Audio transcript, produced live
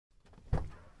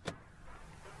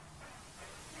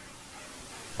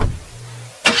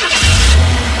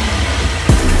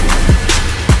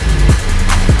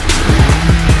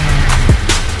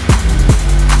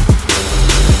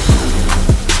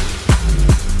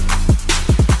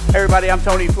Hey everybody, I'm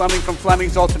Tony Fleming from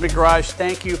Flemings Ultimate Garage.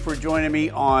 Thank you for joining me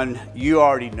on, you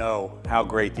already know how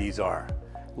great these are.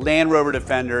 Land Rover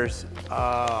Defenders.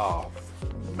 Oh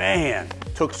man,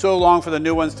 took so long for the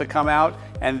new ones to come out,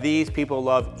 and these people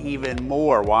love even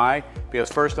more. Why?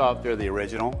 Because first off, they're the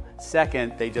original.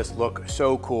 Second, they just look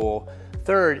so cool.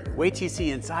 Third, wait till you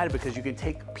see inside it, because you can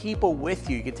take people with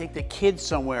you. You can take the kids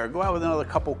somewhere, go out with another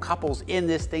couple couples in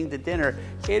this thing to dinner.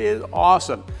 It is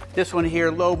awesome. This one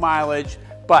here, low mileage,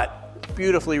 but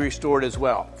beautifully restored as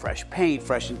well. Fresh paint,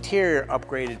 fresh interior,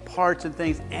 upgraded parts and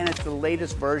things, and it's the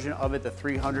latest version of it, the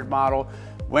 300 model.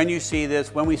 When you see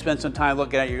this, when we spend some time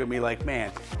looking at it, you're gonna be like,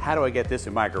 man, how do I get this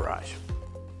in my garage?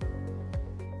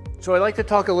 So I'd like to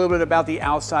talk a little bit about the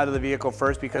outside of the vehicle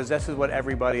first, because this is what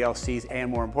everybody else sees,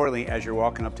 and more importantly, as you're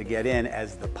walking up to get in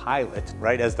as the pilot,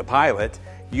 right? As the pilot,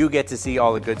 you get to see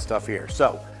all the good stuff here.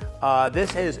 So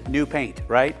this is new paint,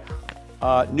 right?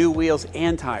 New wheels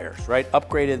and tires, right?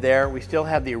 Upgraded there. We still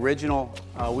have the original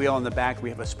wheel in the back. We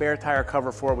have a spare tire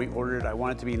cover for it. We ordered it. I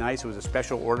want it to be nice. It was a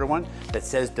special order one that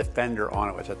says Defender on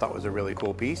it, which I thought was a really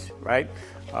cool piece, right?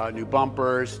 New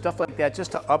bumpers, stuff like that,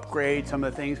 just to upgrade some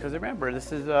of the things. Because remember,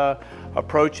 this is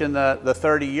approaching the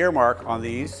 30-year mark on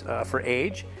these for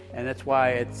age. And that's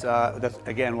why it's, that's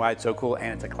again why it's so cool,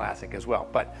 and it's a classic as well.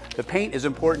 But the paint is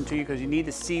important to you because you need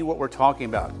to see what we're talking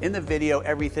about. In the video,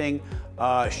 everything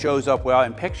shows up well.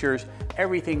 In pictures,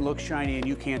 everything looks shiny and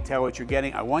you can't tell what you're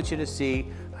getting. I want you to see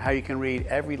how you can read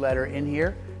every letter in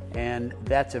here, and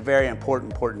that's a very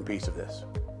important piece of this.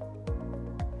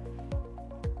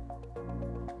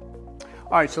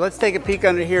 All right, so let's take a peek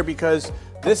under here, because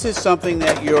this is something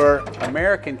that your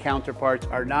American counterparts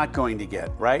are not going to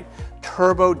get, right?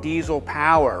 Turbo diesel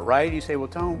power, right? You say, well,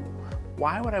 Tone,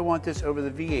 why would I want this over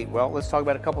the V8? Well, let's talk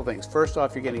about a couple things. First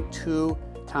off, you're getting 2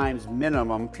 times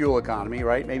minimum fuel economy,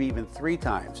 right? Maybe even 3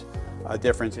 times a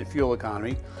difference in fuel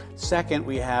economy. Second,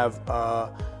 we have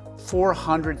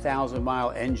 400,000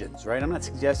 mile engines, right? I'm not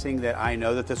suggesting that I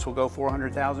know that this will go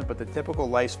 400,000, but the typical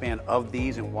lifespan of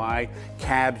these, and why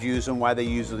cabs use them, why they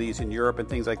use these in Europe and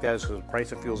things like that, is because the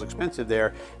price of fuel is expensive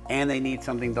there, and they need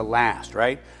something to last,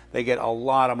 right? They get a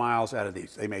lot of miles out of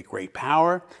these. They make great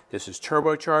power. This is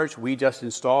turbocharged. We just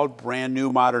installed brand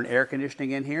new modern air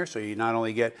conditioning in here, so you not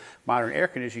only get modern air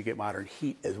conditioning, you get modern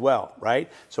heat as well, right?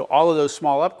 So all of those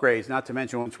small upgrades, not to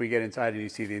mention once we get inside and you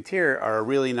see the interior, are a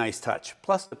really nice touch.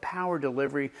 Plus the power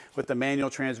delivery with the manual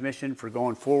transmission for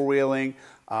going four-wheeling,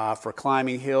 for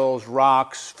climbing hills,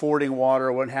 rocks, fording water,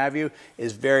 what have you,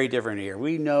 is very different here.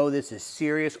 We know this is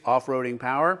serious off-roading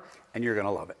power, and you're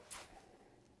gonna love it.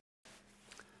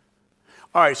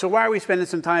 All right, so why are we spending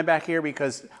some time back here?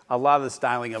 Because a lot of the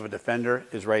styling of a Defender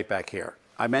is right back here.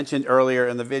 I mentioned earlier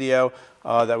in the video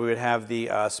that we would have the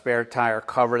spare tire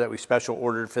cover that we special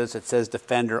ordered for this. It says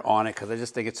Defender on it, because I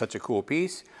just think it's such a cool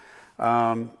piece.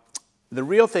 The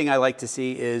real thing I like to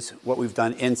see is what we've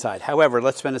done inside. However,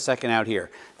 let's spend a second out here.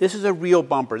 This is a real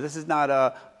bumper. This is not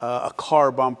a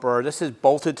car bumper. This is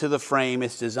bolted to the frame.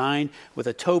 It's designed with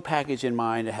a tow package in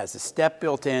mind. It has a step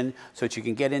built in so that you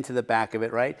can get into the back of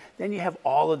it, right? Then you have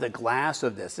all of the glass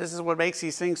of this. This is what makes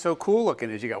these things so cool looking,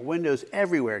 is you got windows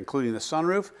everywhere, including the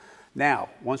sunroof. Now,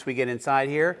 once we get inside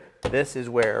here, this is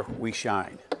where we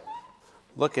shine.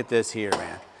 Look at this here,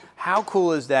 man. How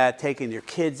cool is that, taking your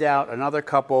kids out, another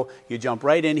couple, you jump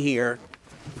right in here,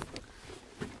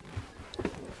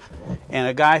 and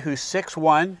a guy who's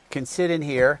 6'1" can sit in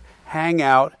here, hang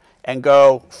out, and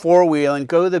go four-wheeling,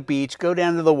 go to the beach, go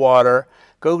down to the water,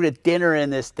 go to dinner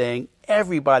in this thing.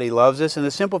 Everybody loves this, and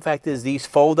the simple fact is these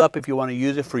fold up if you want to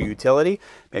use it for utility.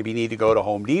 Maybe you need to go to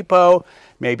Home Depot,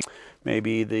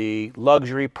 maybe the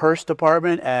luxury purse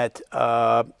department at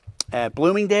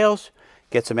Bloomingdale's.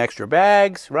 Get some extra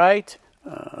bags, right?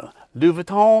 Louis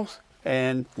Vuittons,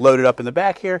 and load it up in the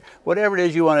back here. Whatever it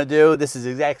is you want to do, this is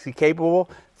exactly capable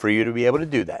for you to be able to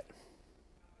do that.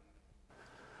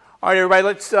 All right, everybody,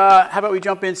 let's, how about we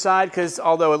jump inside? Because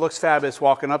although it looks fabulous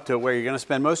walking up to it, where you're going to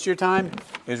spend most of your time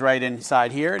is right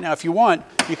inside here. Now, if you want,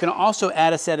 you can also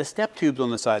add a set of step tubes on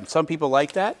the side. Some people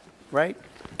like that, right?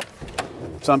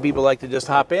 Some people like to just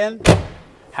hop in.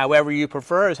 However you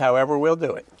prefer is however we'll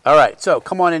do it. All right, so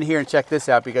come on in here and check this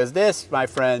out, because this, my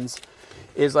friends,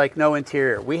 is like no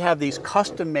interior. We have these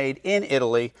custom made in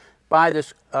Italy by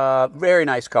this very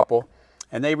nice couple,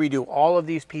 and they redo all of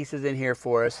these pieces in here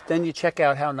for us. Then you check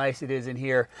out how nice it is in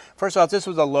here. First off, this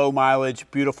was a low mileage,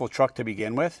 beautiful truck to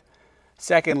begin with.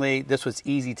 Secondly, this was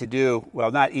easy to do. Well,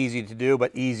 not easy to do,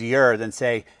 but easier than,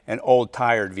 say, an old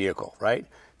tired vehicle, right?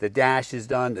 The dash is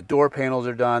done, the door panels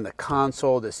are done, the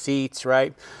console, the seats,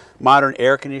 right? Modern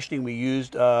air conditioning. We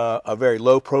used a very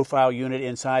low profile unit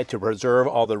inside to preserve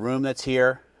all the room that's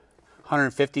here.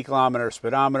 150 kilometer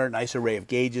speedometer, nice array of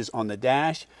gauges on the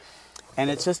dash. And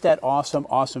it's just that awesome,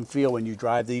 awesome feel when you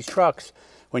drive these trucks.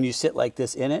 When you sit like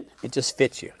this in it, it just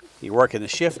fits you. You work in the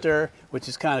shifter, which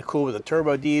is kind of cool with a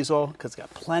turbo diesel because it's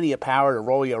got plenty of power to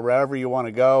roll you wherever you want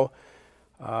to go.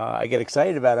 I get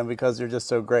excited about them because they're just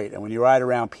so great. And when you ride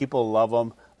around, people love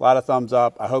them. A lot of thumbs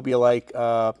up. I hope you like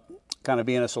kind of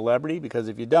being a celebrity, because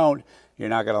if you don't, you're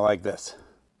not going to like this.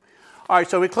 All right,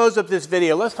 so we close up this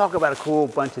video. Let's talk about a cool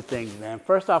bunch of things, man.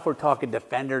 First off, we're talking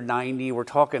Defender 90. We're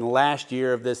talking last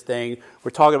year of this thing.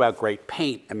 We're talking about great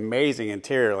paint, amazing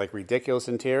interior, like ridiculous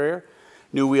interior,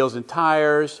 new wheels and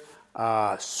tires,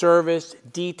 service,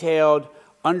 detailed,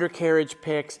 undercarriage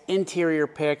picks, interior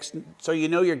picks, so you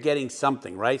know you're getting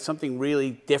something, right? Something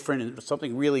really different and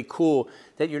something really cool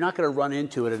that you're not going to run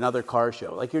into at another car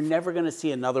show. Like, you're never going to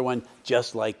see another one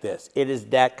just like this. It is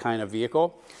that kind of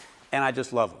vehicle, and I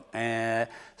just love them. And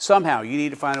somehow you need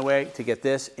to find a way to get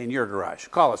this in your garage.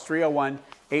 Call us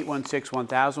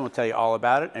 301-816-1000. We'll tell you all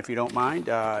about it. And if you don't mind,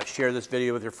 share this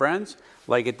video with your friends,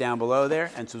 like it down below there,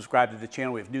 and subscribe to the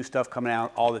channel. We have new stuff coming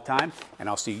out all the time, and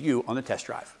I'll see you on the test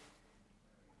drive.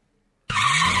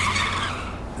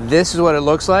 This is what it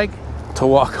looks like to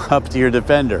walk up to your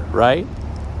Defender, right?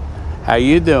 How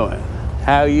you doing?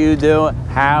 How you doing?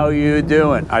 How you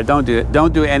doing? All right, don't do it.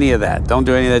 Don't do any of that. Don't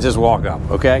do any of that. Just walk up,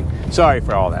 okay? Sorry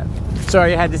for all that.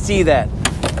 Sorry you had to see that.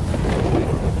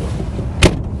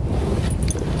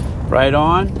 Right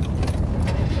on.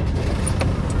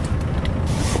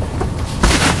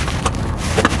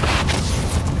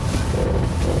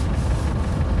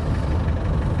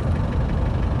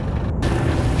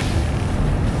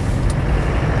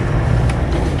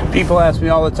 People ask me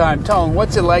all the time, Tone,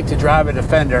 what's it like to drive a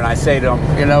Defender? And I say to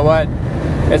them, you know what?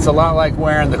 It's a lot like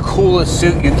wearing the coolest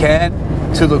suit you can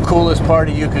to the coolest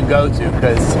party you can go to,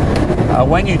 because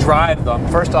when you drive them,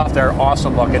 first off, they're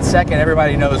awesome looking. Second,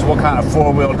 everybody knows what kind of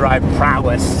four-wheel drive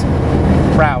prowess,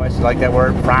 you like that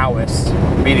word, prowess,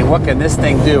 meaning what can this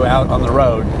thing do out on the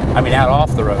road, I mean out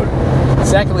off the road.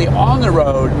 Secondly, on the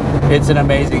road, it's an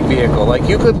amazing vehicle. Like,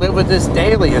 you could live with this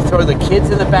daily. You throw the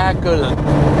kids in the back, go to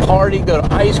the party, go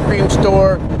to ice cream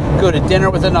store, go to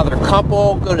dinner with another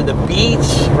couple, go to the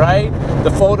beach, right? The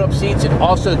fold-up seats, it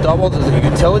also doubles as a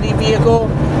utility vehicle.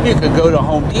 You could go to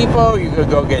Home Depot, you could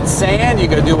go get sand, you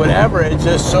could do whatever. It's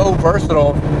just so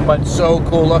versatile, but so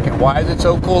cool looking. Why is it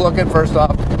so cool looking? First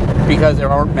off, because there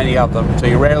aren't many of them. So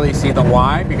you rarely see them.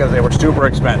 Why? Because they were super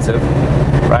expensive,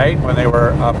 right? When they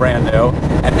were brand new.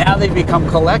 And now they've become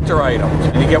collector items.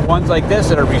 And you get ones like this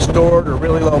that are restored or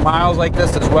really low miles like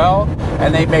this as well.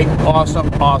 And they make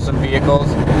awesome, awesome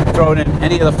vehicles. Throw it in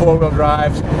any of the four-wheel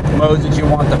drives, modes that you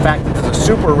want. The fact that there's a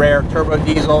super rare turbo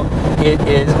diesel, it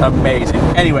is amazing.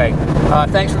 Anyway,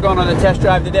 thanks for going on the test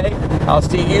drive today. I'll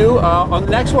see you on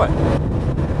the next one.